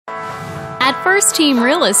First Team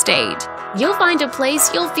Real Estate. You'll find a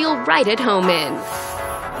place you'll feel right at home in.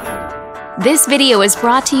 This video is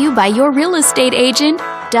brought to you by your real estate agent,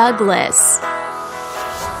 Douglas.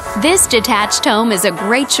 This detached home is a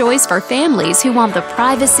great choice for families who want the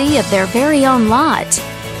privacy of their very own lot,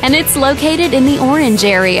 and it's located in the Orange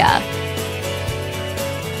area.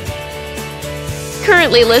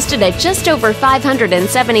 Currently listed at just over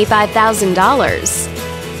 $575,000.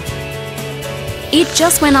 It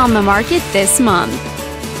just went on the market this month.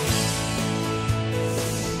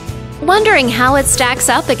 Wondering how it stacks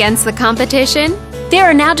up against the competition? There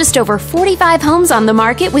are now just over 45 homes on the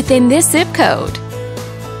market within this zip code.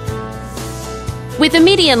 With a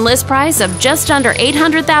median list price of just under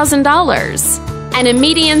 $800,000 and a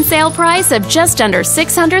median sale price of just under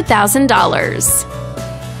 $600,000.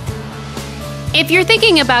 If you're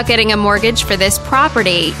thinking about getting a mortgage for this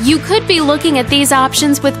property, you could be looking at these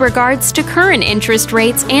options with regards to current interest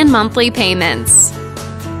rates and monthly payments.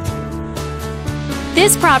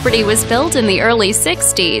 This property was built in the early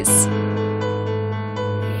 60s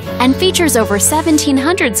and features over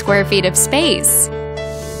 1,700 square feet of space,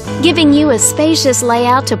 giving you a spacious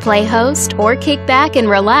layout to play host or kick back and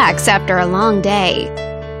relax after a long day.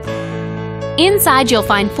 Inside, you'll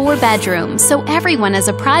find 4 bedrooms, so everyone has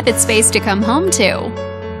a private space to come home to,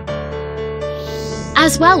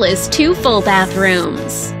 as well as 2 full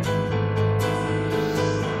bathrooms.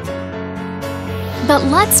 But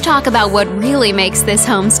let's talk about what really makes this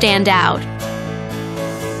home stand out.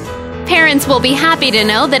 Parents will be happy to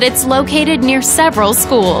know that it's located near several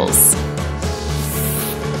schools.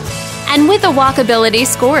 And with a walkability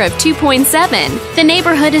score of 2.7, the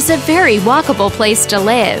neighborhood is a very walkable place to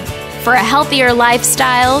live. For a healthier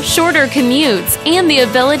lifestyle, shorter commutes, and the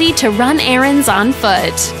ability to run errands on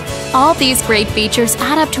foot. All these great features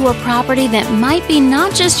add up to a property that might be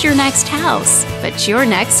not just your next house, but your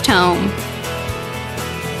next home.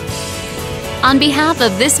 On behalf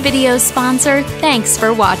of this video's sponsor, thanks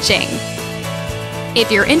for watching. If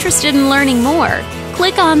you're interested in learning more,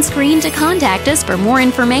 click on screen to contact us for more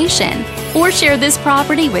information or share this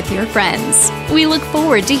property with your friends. We look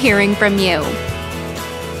forward to hearing from you.